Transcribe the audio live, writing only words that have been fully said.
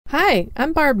Hi,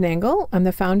 I'm Barb Nangle. I'm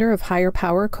the founder of Higher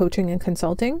Power Coaching and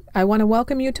Consulting. I want to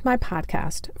welcome you to my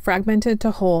podcast, Fragmented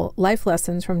to Whole: Life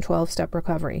Lessons from 12-Step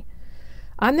Recovery.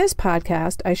 On this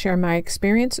podcast, I share my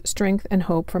experience, strength, and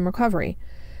hope from recovery.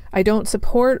 I don't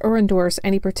support or endorse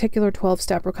any particular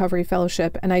 12-step recovery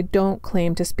fellowship, and I don't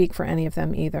claim to speak for any of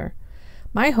them either.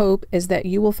 My hope is that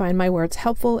you will find my words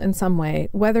helpful in some way,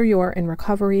 whether you're in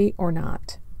recovery or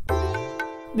not.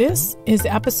 This is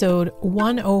episode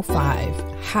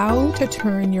 105, How to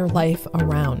Turn Your Life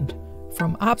Around,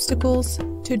 From Obstacles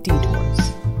to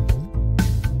Detours.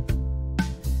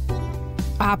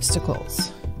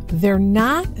 Obstacles. They're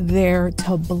not there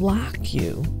to block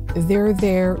you. They're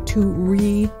there to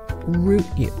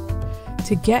reroute you,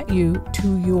 to get you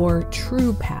to your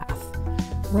true path.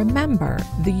 Remember,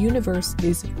 the universe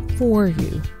is for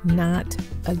you, not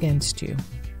against you.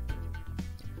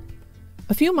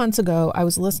 A few months ago, I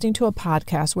was listening to a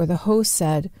podcast where the host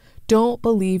said, "Don't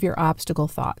believe your obstacle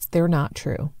thoughts. They're not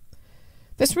true."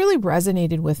 This really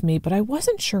resonated with me, but I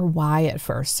wasn't sure why at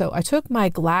first. So I took my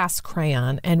glass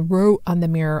crayon and wrote on the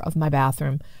mirror of my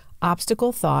bathroom,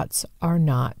 "Obstacle thoughts are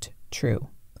not true."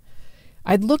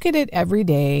 I'd look at it every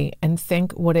day and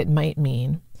think what it might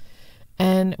mean.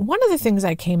 And one of the things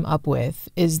I came up with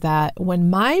is that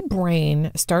when my brain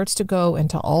starts to go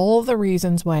into all the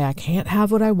reasons why I can't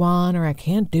have what I want, or I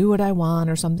can't do what I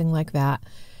want, or something like that,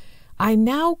 I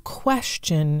now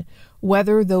question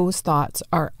whether those thoughts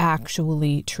are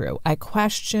actually true. I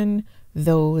question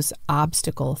those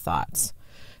obstacle thoughts.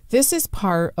 This is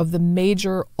part of the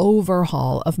major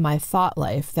overhaul of my thought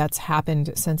life that's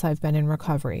happened since I've been in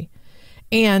recovery,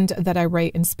 and that I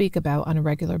write and speak about on a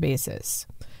regular basis.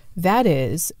 That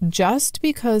is, just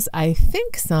because I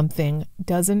think something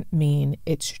doesn't mean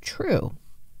it's true.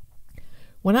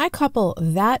 When I couple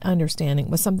that understanding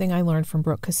with something I learned from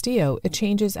Brooke Castillo, it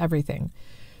changes everything.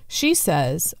 She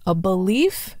says, a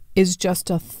belief is just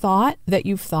a thought that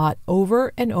you've thought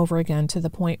over and over again to the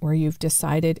point where you've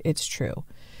decided it's true.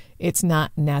 It's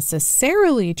not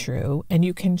necessarily true, and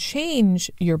you can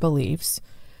change your beliefs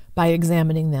by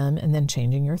examining them and then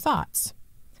changing your thoughts.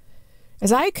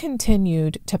 As I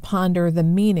continued to ponder the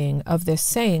meaning of this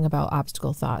saying about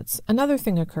obstacle thoughts, another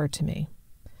thing occurred to me.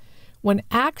 When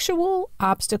actual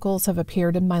obstacles have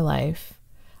appeared in my life,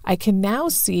 I can now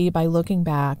see by looking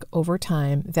back over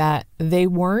time that they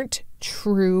weren't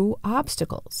true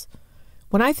obstacles.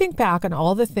 When I think back on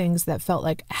all the things that felt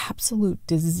like absolute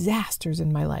disasters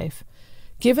in my life,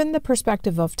 given the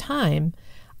perspective of time,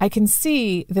 I can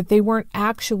see that they weren't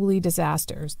actually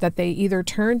disasters, that they either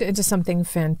turned into something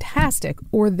fantastic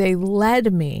or they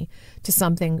led me to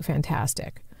something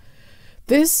fantastic.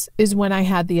 This is when I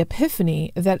had the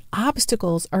epiphany that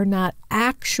obstacles are not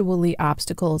actually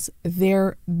obstacles,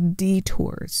 they're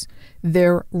detours.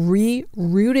 They're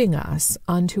rerouting us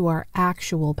onto our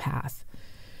actual path.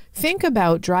 Think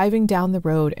about driving down the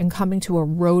road and coming to a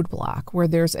roadblock where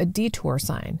there's a detour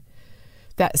sign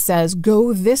that says,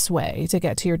 go this way to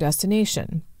get to your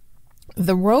destination.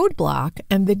 The roadblock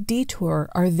and the detour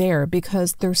are there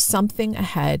because there's something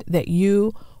ahead that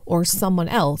you or someone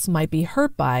else might be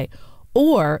hurt by,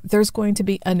 or there's going to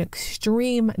be an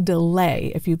extreme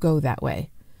delay if you go that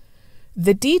way.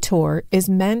 The detour is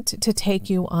meant to take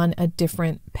you on a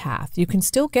different path. You can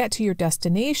still get to your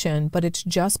destination, but it's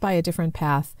just by a different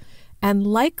path and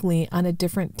likely on a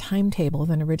different timetable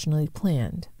than originally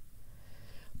planned.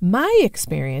 My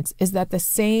experience is that the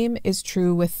same is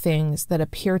true with things that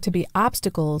appear to be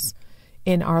obstacles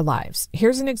in our lives.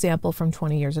 Here's an example from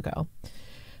 20 years ago.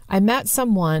 I met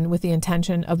someone with the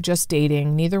intention of just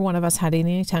dating. Neither one of us had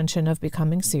any intention of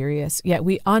becoming serious, yet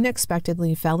we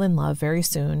unexpectedly fell in love very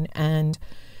soon, and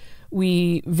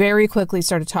we very quickly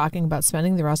started talking about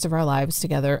spending the rest of our lives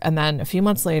together. And then a few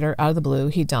months later, out of the blue,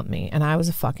 he dumped me and I was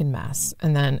a fucking mess.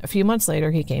 And then a few months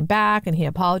later, he came back and he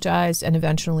apologized and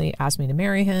eventually asked me to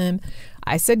marry him.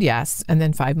 I said yes. And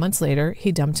then 5 months later,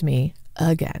 he dumped me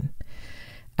again.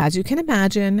 As you can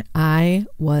imagine, I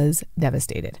was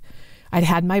devastated. I'd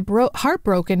had my heart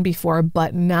broken before,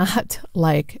 but not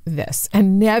like this,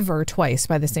 and never twice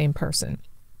by the same person.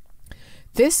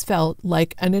 This felt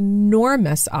like an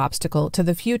enormous obstacle to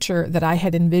the future that I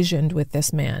had envisioned with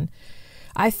this man.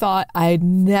 I thought I'd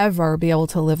never be able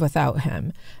to live without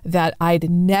him, that I'd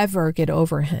never get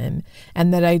over him,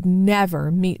 and that I'd never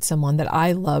meet someone that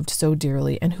I loved so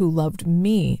dearly and who loved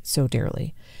me so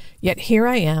dearly. Yet here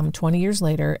I am 20 years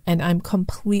later, and I'm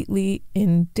completely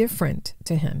indifferent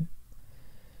to him.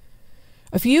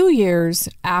 A few years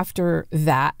after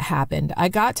that happened, I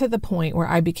got to the point where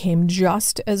I became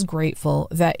just as grateful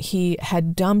that he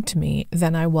had dumped me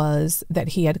than I was that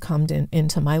he had come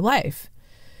into my life.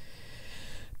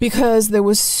 because there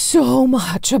was so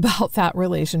much about that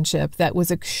relationship that was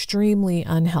extremely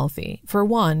unhealthy. For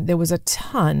one, there was a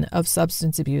ton of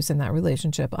substance abuse in that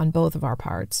relationship on both of our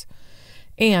parts.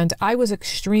 And I was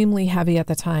extremely heavy at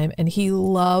the time, and he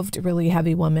loved really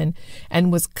heavy women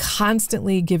and was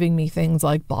constantly giving me things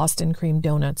like Boston cream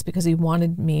donuts because he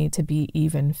wanted me to be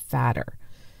even fatter.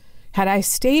 Had I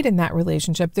stayed in that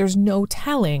relationship, there's no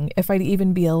telling if I'd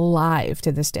even be alive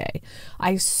to this day.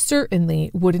 I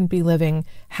certainly wouldn't be living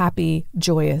happy,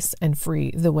 joyous, and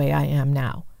free the way I am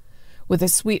now. With a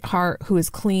sweetheart who is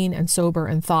clean and sober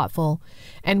and thoughtful,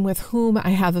 and with whom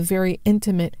I have a very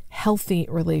intimate, healthy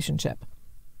relationship.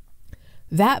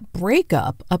 That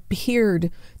breakup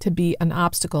appeared to be an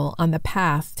obstacle on the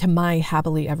path to my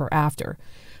happily ever after,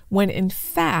 when in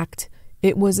fact,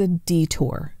 it was a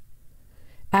detour.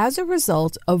 As a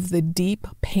result of the deep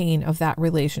pain of that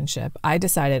relationship, I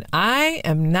decided I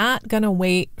am not going to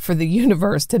wait for the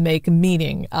universe to make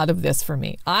meaning out of this for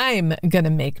me. I'm going to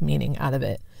make meaning out of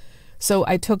it. So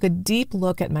I took a deep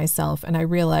look at myself and I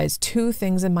realized two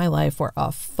things in my life were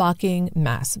a fucking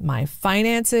mess: my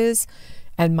finances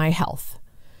and my health.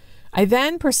 I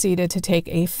then proceeded to take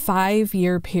a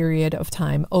 5-year period of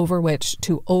time over which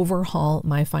to overhaul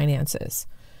my finances.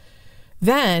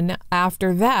 Then,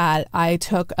 after that, I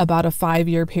took about a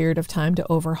 5-year period of time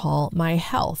to overhaul my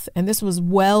health. And this was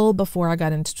well before I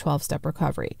got into 12-step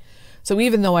recovery. So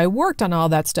even though I worked on all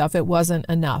that stuff, it wasn't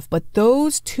enough. But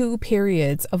those 2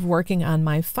 periods of working on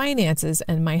my finances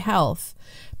and my health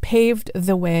paved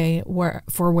the way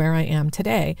for where I am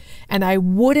today. And I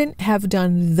wouldn't have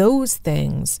done those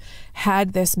things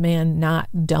had this man not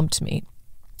dumped me.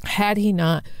 Had he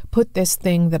not put this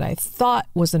thing that I thought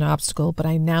was an obstacle, but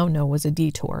I now know was a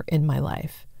detour in my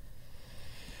life.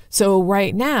 So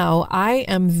right now, I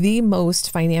am the most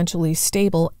financially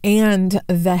stable and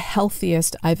the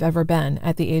healthiest I've ever been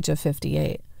at the age of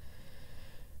 58.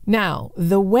 Now,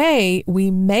 the way we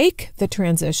make the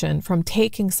transition from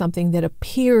taking something that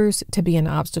appears to be an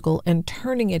obstacle and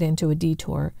turning it into a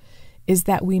detour is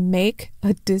that we make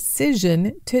a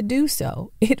decision to do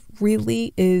so. It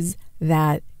really is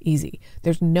that easy.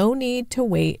 There's no need to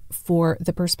wait for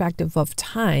the perspective of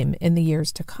time in the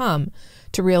years to come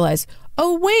to realize,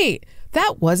 oh, wait,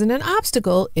 that wasn't an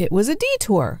obstacle. It was a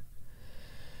detour.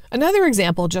 Another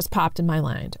example just popped in my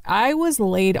mind. I was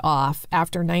laid off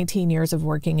after 19 years of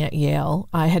working at Yale.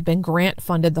 I had been grant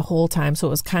funded the whole time, so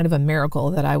it was kind of a miracle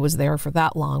that I was there for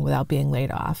that long without being laid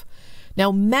off.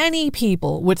 Now, many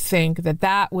people would think that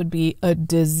that would be a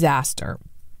disaster,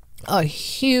 a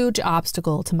huge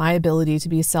obstacle to my ability to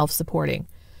be self-supporting.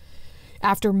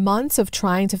 After months of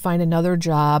trying to find another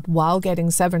job while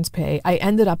getting severance pay, I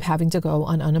ended up having to go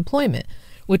on unemployment,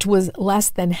 which was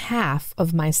less than half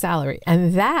of my salary.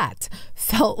 And that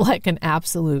felt like an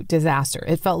absolute disaster.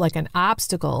 It felt like an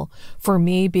obstacle for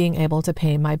me being able to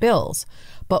pay my bills.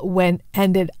 But what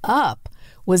ended up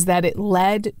was that it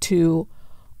led to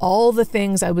all the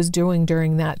things I was doing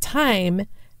during that time,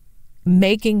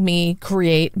 making me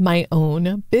create my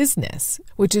own business,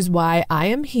 which is why I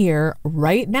am here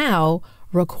right now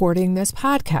recording this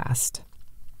podcast.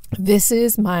 This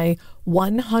is my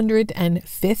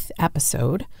 105th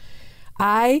episode.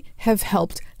 I have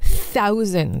helped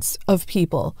thousands of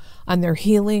people on their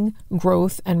healing,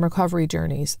 growth, and recovery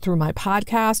journeys through my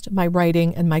podcast, my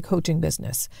writing, and my coaching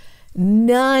business.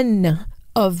 None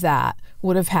of that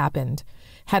would have happened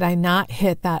had I not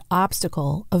hit that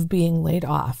obstacle of being laid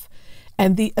off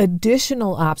and the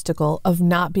additional obstacle of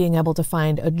not being able to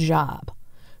find a job.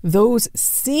 Those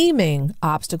seeming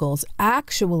obstacles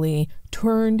actually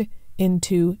turned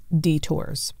into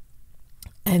detours.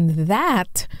 And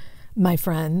that, my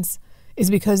friends, is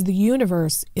because the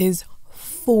universe is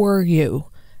for you,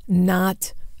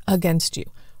 not against you.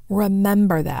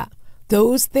 Remember that.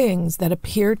 Those things that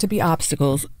appear to be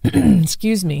obstacles,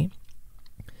 excuse me,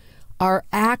 are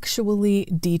actually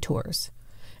detours.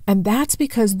 And that's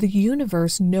because the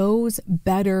universe knows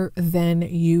better than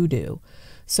you do.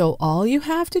 So all you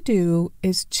have to do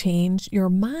is change your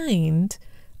mind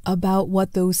about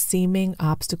what those seeming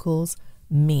obstacles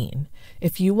mean.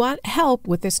 If you want help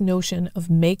with this notion of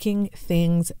making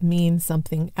things mean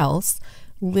something else,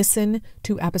 listen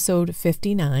to episode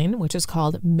 59, which is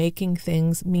called Making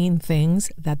Things Mean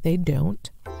Things That They Don't.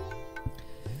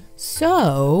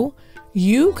 So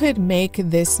you could make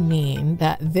this mean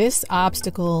that this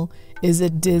obstacle is a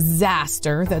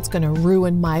disaster that's going to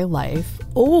ruin my life,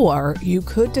 or you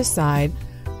could decide,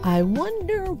 I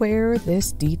wonder where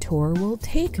this detour will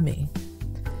take me.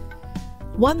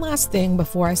 One last thing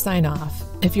before I sign off.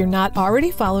 If you're not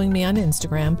already following me on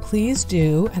Instagram, please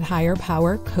do at Higher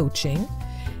Power Coaching.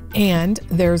 And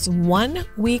there's 1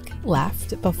 week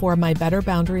left before my Better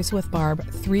Boundaries with Barb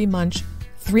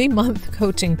 3-month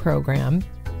coaching program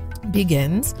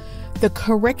begins. The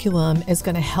curriculum is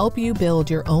going to help you build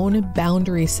your own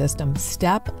boundary system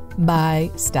step by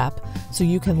step so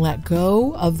you can let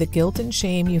go of the guilt and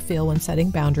shame you feel when setting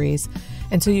boundaries,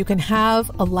 and so you can have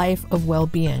a life of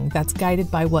well-being that's guided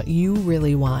by what you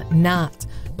really want, not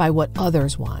by what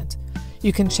others want.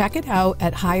 You can check it out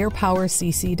at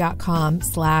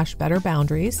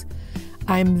higherpowercc.com/betterboundaries.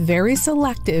 I'm very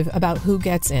selective about who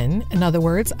gets in. In other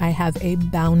words, I have a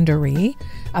boundary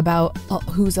about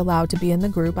who's allowed to be in the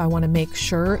group. I want to make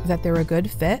sure that they're a good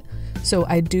fit. So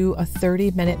I do a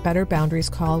 30-minute Better Boundaries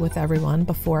call with everyone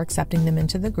before accepting them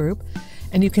into the group.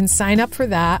 And you can sign up for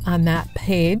that on that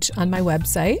page on my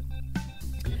website.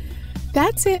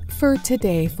 That's it for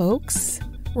today, folks.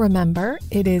 Remember,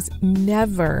 it is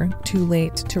never too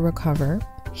late to recover.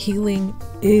 Healing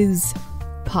is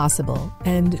possible,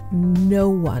 and no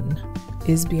one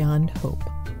is beyond hope,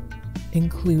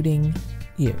 including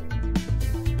you.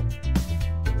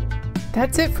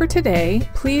 That's it for today.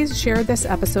 Please share this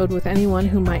episode with anyone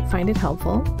who might find it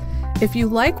helpful. If you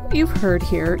like what you've heard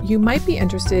here, you might be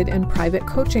interested in private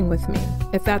coaching with me.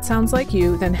 If that sounds like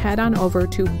you, then head on over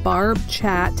to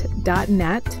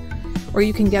barbchat.net, or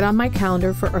you can get on my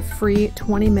calendar for a free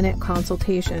 20-minute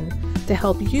consultation to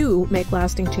help you make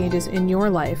lasting changes in your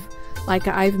life, like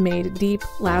I've made deep,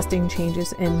 lasting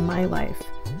changes in my life.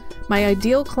 My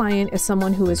ideal client is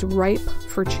someone who is ripe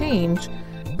for change,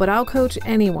 but I'll coach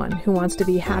anyone who wants to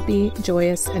be happy,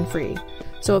 joyous, and free.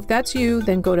 So if that's you,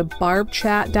 then go to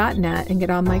barbchat.net and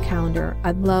get on my calendar.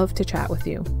 I'd love to chat with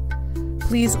you.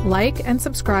 Please like and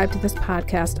subscribe to this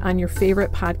podcast on your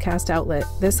favorite podcast outlet.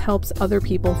 This helps other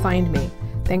people find me.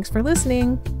 Thanks for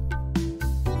listening.